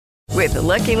With the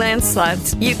Lucky Land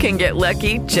Slots, you can get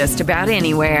lucky just about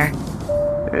anywhere.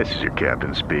 This is your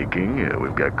captain speaking.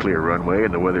 We've got clear runway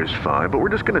and the weather's fine, but we're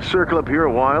just going to circle up here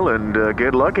a while and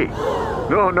get lucky.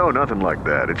 No, nothing like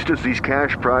that. It's just these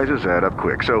cash prizes add up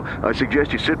quick. So I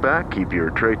suggest you sit back, keep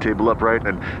your tray table upright,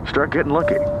 and start getting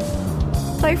lucky.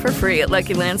 Play for free at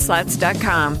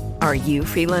LuckyLandSlots.com. Are you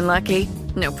feeling lucky?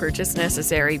 No purchase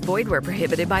necessary. Void where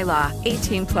prohibited by law.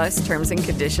 18+ terms and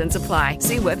conditions apply.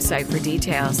 See website for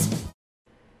details.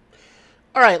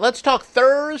 All right, let's talk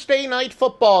Thursday night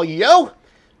football, yo!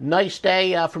 Nice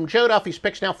day from Joe Duffy's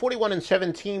picks. Now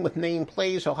 41-17 with name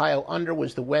plays. Ohio under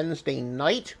was the Wednesday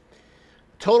night.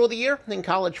 Total of the year in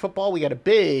college football, we got a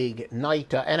big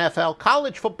night. NFL,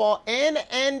 college football, and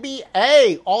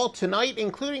NBA all tonight,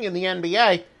 including in the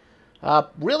NBA.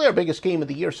 Really our biggest game of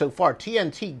the year so far.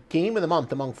 TNT Game of the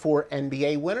Month among 4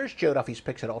 NBA winners. Joe Duffy's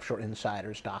picks at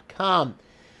offshoreinsiders.com.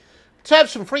 Let's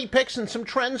have some free picks and some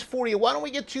trends for you. Why don't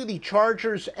we get to the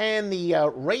Chargers and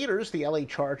the Raiders, the LA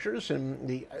Chargers and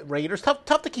the Raiders.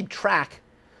 Tough to keep track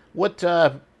what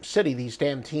city these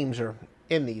damn teams are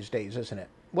in these days, isn't it?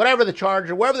 Wherever the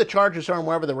Chargers are and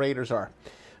wherever the Raiders are.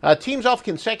 Teams off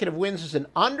consecutive wins as an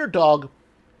underdog,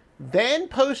 then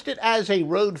posted as a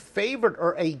road favorite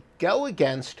or a go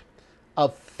against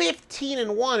of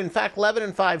 15-1. In fact,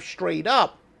 11-5 straight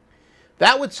up.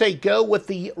 That would say go with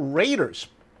the Raiders.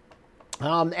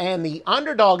 And the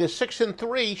underdog is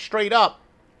 6-3 straight up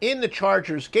in the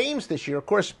Chargers games this year. Of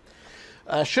course,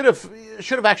 should have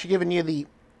actually given you the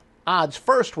odds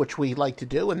first, which we like to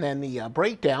do, and then the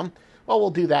breakdown. Well, we'll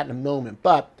do that in a moment.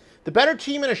 But the better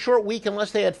team in a short week,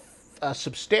 unless they had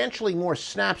substantially more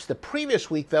snaps the previous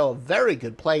week, though, a very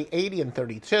good play,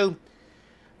 80-32.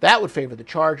 That would favor the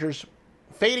Chargers.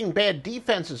 Fading bad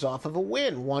defenses off of a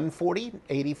win, 140,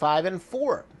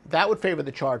 85-4. That would favor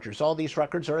the Chargers. All these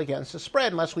records are against the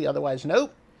spread, unless we otherwise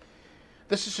note.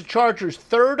 This is the Chargers'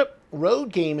 third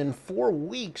road game in 4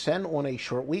 weeks and on a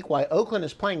short week, while Oakland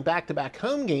is playing back-to-back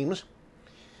home games.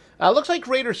 Looks like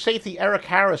Raiders safety Eric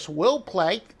Harris will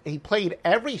play. He played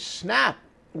every snap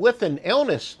with an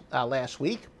illness last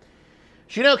week.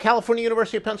 As you know, California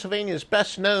University of Pennsylvania is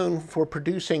best known for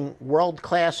producing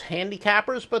world-class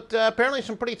handicappers, but apparently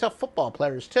some pretty tough football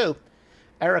players, too.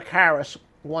 Eric Harris,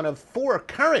 one of 4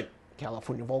 current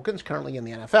California Vulcans currently in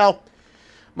the NFL.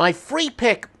 My free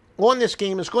pick on this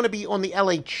game is going to be on the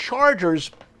LA Chargers,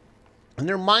 and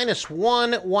they're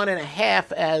 -1,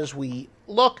 1.5 as we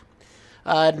look.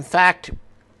 In fact,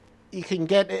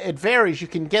 it varies. You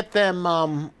can get them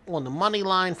on the money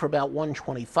line for about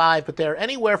 125, but they're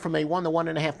anywhere from a 1 to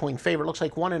 1.5 point favorite. Looks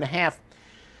like 1.5.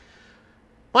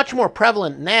 Much more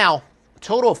prevalent now.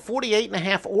 Total of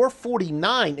 48.5 or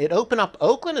 49. It opened up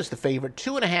Oakland as the favorite,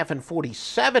 2.5 and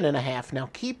 47.5. Now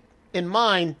keep in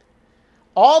mind,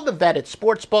 all the vetted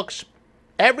sports books,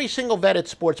 every single vetted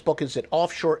sports book is at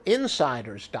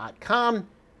offshoreinsiders.com.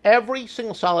 Every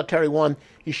single solitary one.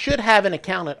 You should have an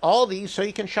account at all these so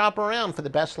you can shop around for the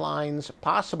best lines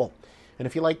possible. And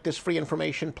if you like this free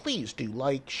information, please do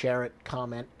like, share it,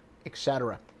 comment,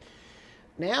 etc.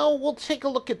 Now we'll take a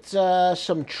look at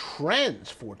some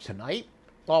trends for tonight.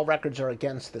 All records are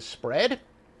against the spread.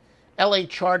 LA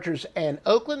Chargers and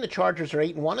Oakland. The Chargers are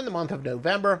 8-1 in the month of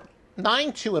November.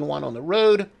 9-2-1 on the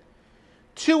road.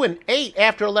 2-8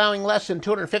 after allowing less than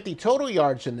 250 total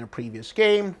yards in their previous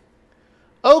game.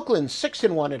 Oakland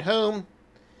 6-1 at home,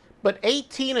 but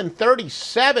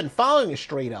 18-37 following a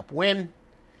straight-up win.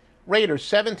 Raiders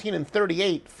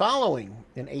 17-38 following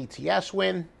an ATS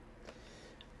win.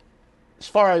 As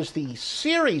far as the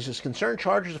series is concerned,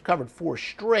 Chargers have covered 4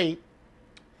 straight.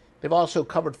 They've also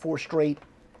covered 4 straight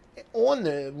on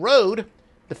the road.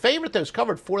 The favorite, though, has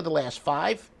covered 4 of the last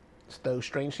 5. Though,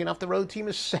 strangely enough, the road team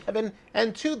is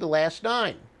 7-2 the last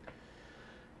 9.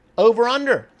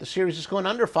 Over-under. The series is going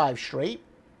under 5 straight.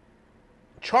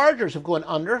 Chargers have gone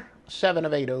under 7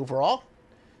 of 8 overall.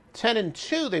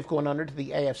 10-2 they've gone under to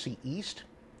the AFC East.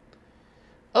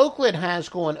 Oakland has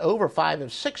gone over 5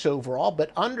 of 6 overall,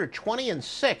 but under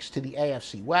 20-6 to the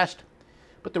AFC West.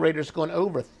 But the Raiders have gone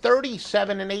over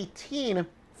 37-18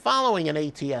 following an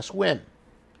ATS win.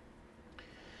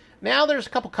 Now there's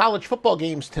a couple college football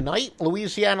games tonight.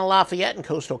 Louisiana Lafayette and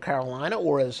Coastal Carolina,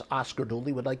 or as Oscar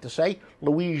Dooley would like to say,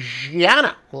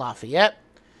 Louisiana Lafayette.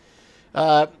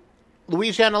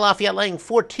 Louisiana Lafayette laying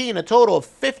 14, a total of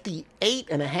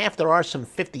 58.5. There are some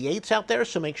 58s out there,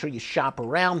 so make sure you shop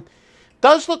around.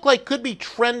 Does look like could be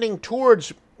trending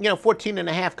towards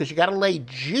 14.5 because you got to lay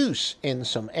juice in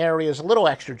some areas, a little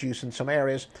extra juice in some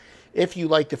areas, if you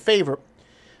like the favorite.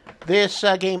 This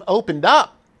game opened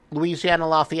up Louisiana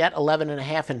Lafayette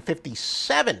 11.5 and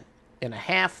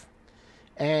 57.5.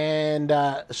 And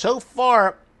so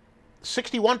far,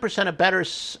 61% of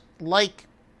bettors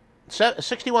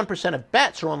 61% of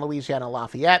bets are on Louisiana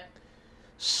Lafayette,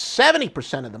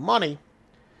 70% of the money.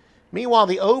 Meanwhile,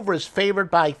 the over is favored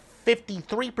by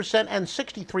 53% and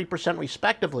 63%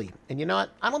 respectively. And you know what?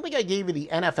 I don't think I gave you the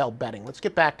NFL betting. Let's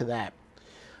get back to that.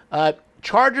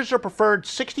 Chargers are preferred.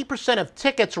 60% of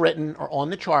tickets written are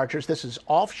on the Chargers. This is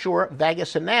offshore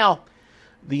Vegas and now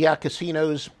the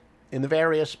casinos in the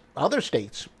various other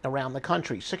states around the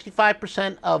country.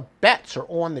 65% of bets are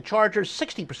on the Chargers,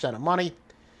 60% of money.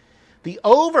 The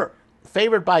over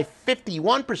favored by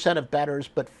 51% of bettors,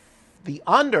 but the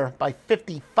under by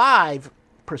 55%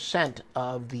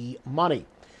 of the money.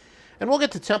 And we'll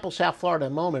get to Temple, South Florida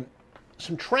in a moment.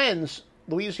 Some trends: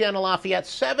 Louisiana Lafayette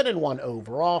 7-1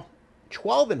 overall,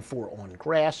 12-4 on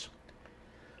grass.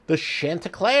 The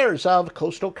Chanticleers of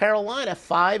Coastal Carolina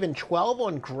 5-12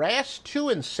 on grass,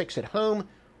 2-6 at home,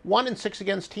 1-6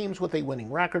 against teams with a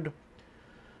winning record.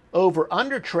 Over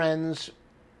under trends: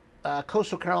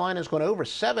 Coastal Carolina is going over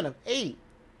 7 of 8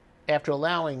 after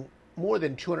allowing more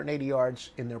than 280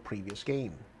 yards in their previous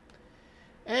game.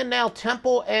 And now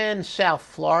Temple and South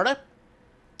Florida.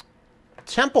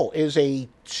 Temple is a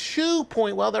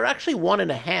 2-point, well, they're actually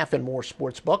 1.5 in more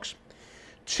sports books,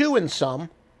 2 in some.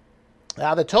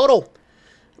 The total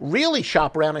really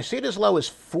shop around. I see it as low as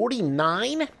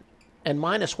 49 and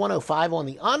minus 105 on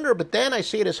the under, but then I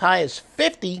see it as high as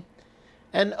 50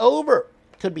 and over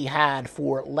could be had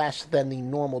for less than the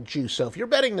normal juice. So if you're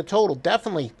betting the total,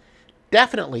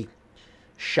 definitely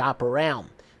shop around.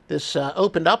 This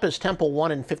opened up as Temple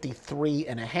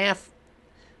 1-53.5.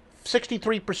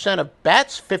 63% of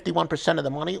bets, 51% of the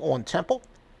money on Temple.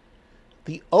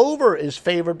 The over is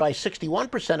favored by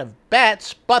 61% of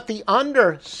bets, but the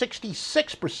under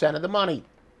 66% of the money.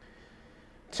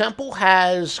 Temple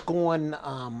has gone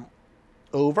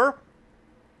over.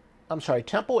 I'm sorry,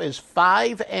 Temple is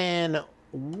 5-1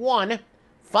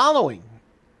 following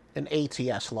an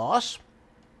ATS loss.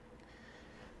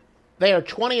 They are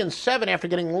 20-7 after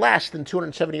getting less than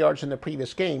 270 yards in their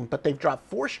previous game, but they've dropped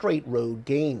 4 straight road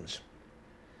games.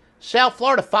 South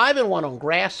Florida 5-1 on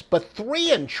grass, but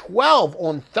 3-12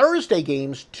 on Thursday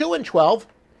games, 2-12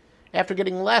 after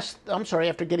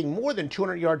getting more than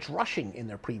 200 yards rushing in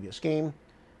their previous game.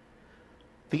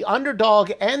 The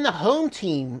underdog and the home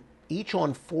team each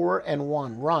on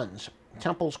 4-1 runs.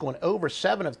 Temple's going over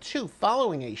 7 of 2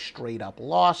 following a straight-up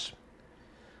loss.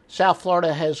 South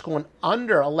Florida has gone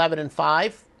under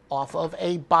 11-5 off of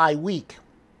a bye week.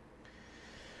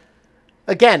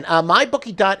 Again,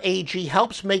 mybookie.ag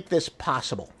helps make this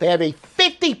possible. They have a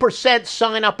 50%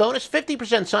 sign-up bonus,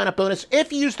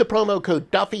 if you use the promo code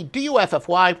Duffy,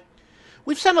 D-U-F-F-Y.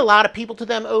 We've sent a lot of people to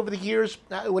them over the years.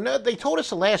 When they told us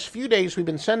the last few days, we've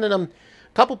been sending them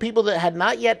a couple people that had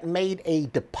not yet made a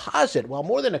deposit. Well,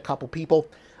 more than a couple people.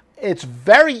 It's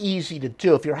very easy to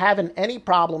do. If you're having any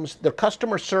problems, their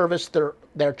customer service,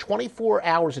 they're 24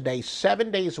 hours a day, 7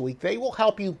 days a week. They will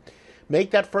help you make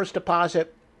that first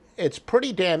deposit. It's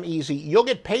pretty damn easy. You'll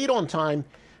get paid on time,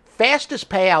 fastest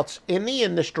payouts in the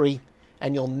industry,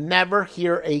 and you'll never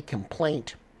hear a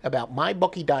complaint about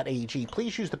mybookie.ag.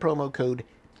 Please use the promo code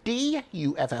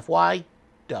DUFFY,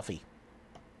 Duffy.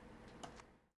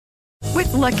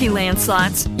 With Lucky Land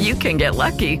Slots, you can get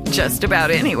lucky just about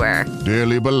anywhere.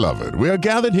 Dearly beloved, we are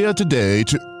gathered here today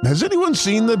to... Has anyone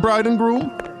seen the bride and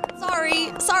groom?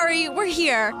 Sorry, we're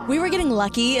here. We were getting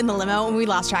lucky in the limo and we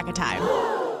lost track of time.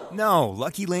 No,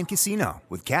 Lucky Land Casino,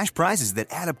 with cash prizes that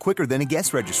add up quicker than a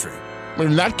guest registry.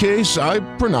 In that case, I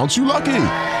pronounce you lucky.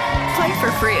 Play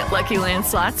for free at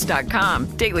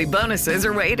LuckyLandSlots.com. Daily bonuses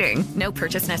are waiting. No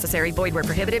purchase necessary. Void where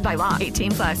prohibited by law.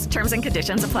 18+. Terms and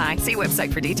conditions apply. See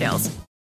website for details.